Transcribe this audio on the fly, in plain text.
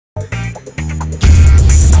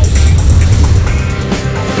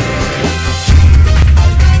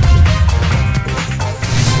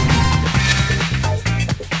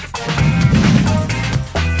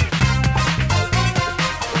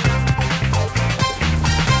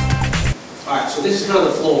So this is kind of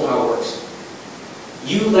the flow of how it works.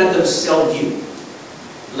 You let them sell you.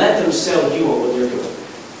 Let them sell you on what they're doing.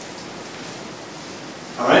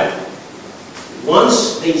 Alright?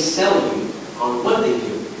 Once they sell you on what they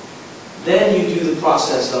do, then you do the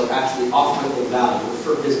process of actually offering them value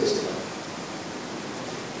for business to them.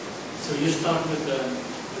 So you start with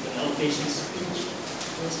an elevation speech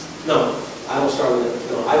first? No, I don't start with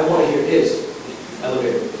it. No, I want to hear his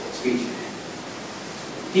elevator speech.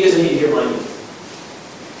 He doesn't need to hear mine.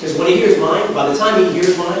 Because when he hears mine, by the time he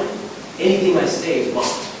hears mine, anything I say is mine.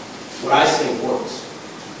 What I say works.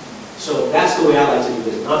 So that's the way I like to do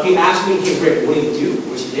this. Now if you ask me, hey Rick, what do you do?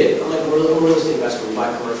 Which you did, I'm like a real estate investor. We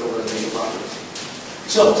buy commercial residential properties.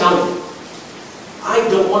 So tell me, I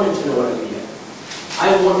don't want him to know what I do yet.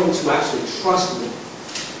 I want him to actually trust me.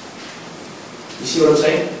 You see what I'm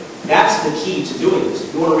saying? That's the key to doing this.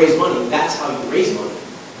 If you want to raise money, that's how you raise money.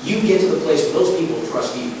 You get to the place where those people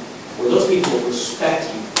trust you, where those people respect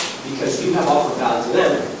you, because you have offered value to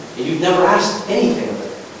them, and you've never asked anything of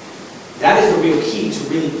them. That is the real key to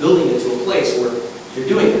really building it to a place where you're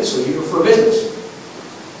doing this. So you refer business.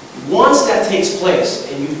 Once that takes place,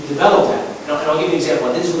 and you develop that, and I'll give you an example.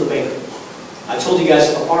 I did this with a banker. I told you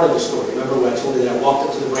guys a part of the story. Remember when I told you that I walked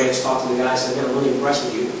up to the branch, talked to the guy, said, man, I'm really impressed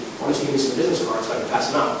with you. Why don't you give me some business cards so I can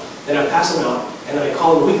pass them out? Then I pass them out, and then I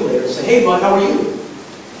call him a week later and say, hey, bud, how are you?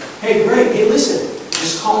 Hey, great. Hey, listen,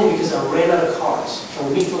 just calling you because I ran out of cards. Can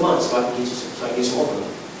we meet for lunch so I can get you some more for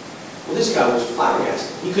them? Well, this guy was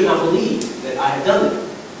flabbergasted. He could not believe that I had done it.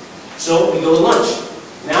 So we go to lunch.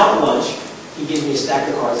 Now at lunch, he gives me a stack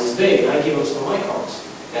of cards this big, and I give him some of my cards.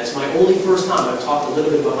 That's my only first time I've talked a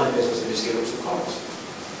little bit about my business and just gave him some cards.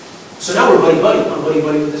 So now we're buddy-buddy. I'm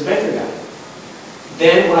buddy-buddy with this banker guy.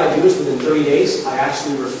 Then what I do is within 30 days, I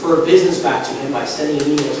actually refer business back to him by sending an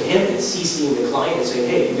email to him and CCing the client and saying,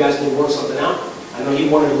 hey, you guys need to work something out. I know you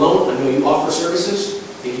wanted a loan. I know you offer services.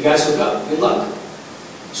 If you guys hook up, good luck.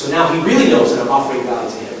 So now he really knows that I'm offering value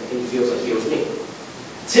to him, and he feels like he owes me.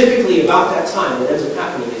 Typically, about that time, what ends up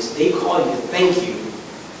happening is they call you to thank you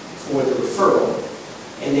for the referral,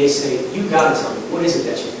 and they say, you got to tell me, what is it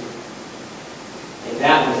that you do? And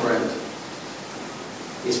that, my friend,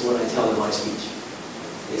 is what I tell in my speech,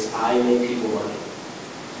 is I make people money.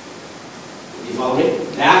 You follow me?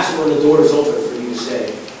 That's when the door is open for you to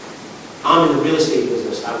say, I'm in the real estate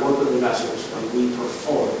business, I work with investors, and we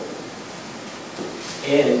perform.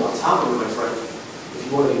 And on top of it, my friend, if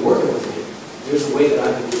you want to be working with me, there's a way that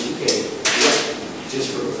I can get you paid just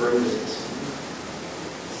for referring business.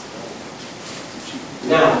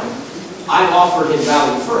 Now, I've offered him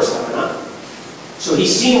value first, have I not? So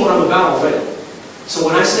he's seen what I'm about already. So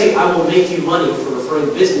when I say I will make you money for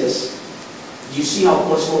referring business, you see how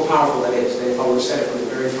much more powerful that is than if I would have said it from the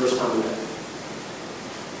very first time we met.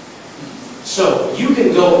 So you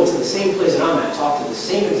can go into the same place that I'm at, talk to the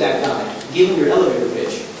same exact guy, give him your elevator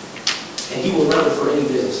pitch, and he will not refer any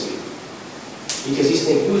business to you. Because he's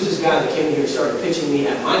thinking, who's this guy that came in here and started pitching me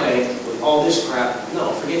at my bank with all this crap?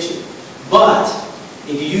 No, forget you. But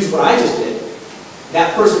if you use what I just did,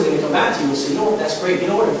 that person's going to come back to you and say, you know what, that's great. You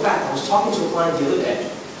know what, in fact, I was talking to a client the other day.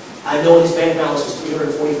 I know his bank balance is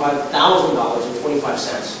 $345,000 and 25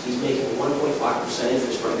 cents. He's making 1.5%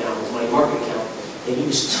 interest right now in his money market account. And he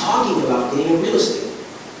was talking about getting in real estate.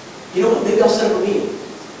 You know what, maybe I'll set up a meeting.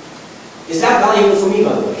 Is that valuable for me,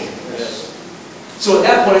 by the way? Yes. So at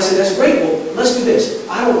that point I said, that's great, well, let's do this.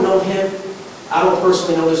 I don't know him. I don't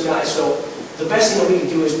personally know this guy, so the best thing that we can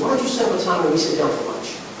do is, why don't you set up a time when we sit down for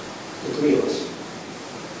lunch? The three of us.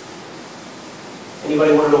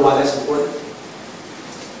 Anybody want to know why that's important?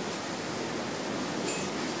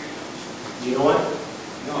 Do you know why?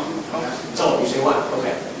 No. Tell me, you say why?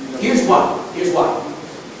 Okay. Here's why. Here's why.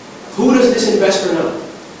 Who does this investor know?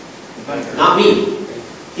 The banker. Not me.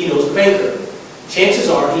 He knows the banker. Chances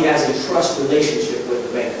are he has a trust relationship with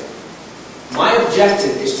the banker. My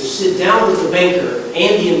objective is to sit down with the banker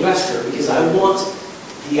and the investor because I want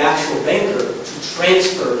the actual banker to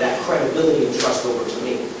transfer that credibility and trust over to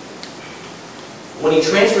me. When he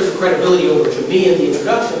transfers the credibility over to me in the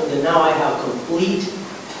introduction, then now I have complete,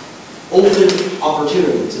 open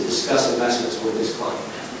opportunity to discuss investments with this client.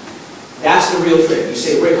 That's the real trick. You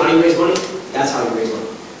say, Rick, how do you raise money? That's how you raise money.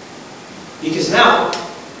 Because now,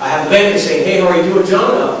 I have the banker saying, hey, how are you doing,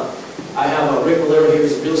 John? I have Rick Melero here,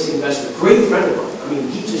 he's a real estate investor, great friend of mine. I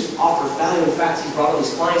mean, he just offers value. In fact, he's brought all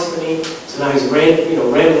these clients to me, so now he's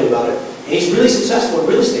rambling about it. And he's really successful in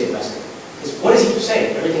real estate investing. Because what does he keep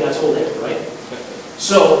saying? Everything I told him, right?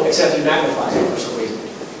 So, except he magnifies it for some reason.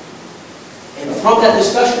 And from that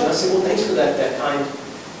discussion, I said, well, thanks for that kind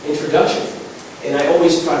introduction. And I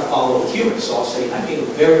always try to follow with humor, so I'll say, I paid him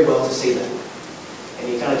very well to say that. And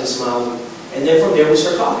he kind of just smiled And then from there, we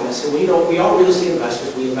start talking. I said, well, you know, we are real estate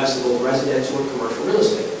investors. We invest in both residential and commercial real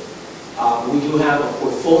estate. We do have a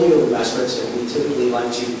portfolio of investments, and we typically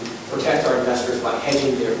like to protect our investors by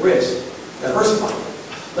hedging their risk, diversifying.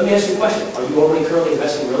 Let me ask you a question. Are you already currently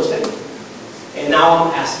investing in real estate? And now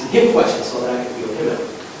I'm asking him questions so that I can feel him out.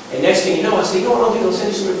 And next thing you know, I say, you know what I'll do? I'll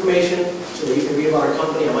send you some information so that you can read about our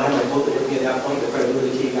company. I might have my booklet with me at that point, the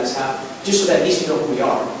credibility key you guys have, just so that at least you know who we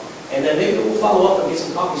are. And then maybe we'll follow up and get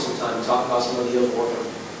some coffee sometime and talk about some of the deals we're working on.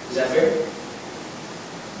 Is that fair?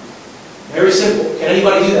 Very simple. Can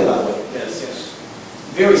anybody do that, by the way? Yes. Yes.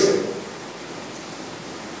 Very simple.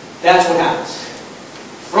 That's what happens.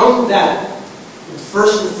 From that,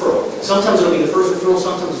 first referral, sometimes it'll be the first referral,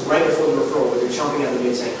 sometimes it's right before the referral where they're chomping at the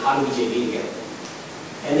bit saying, how do we JV together?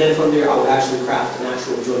 And then from there, I would actually craft an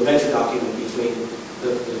actual joint venture document between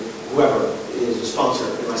whoever is the sponsor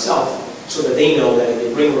and myself, so that they know that if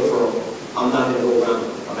they bring a referral, I'm not going to go around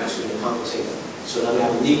them. I'm actually going to compensate them. So now we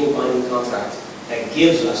have a legal binding contract that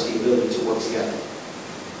gives us the ability to work together.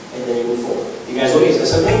 And then you move forward. You guys with me? Is that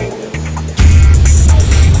simple?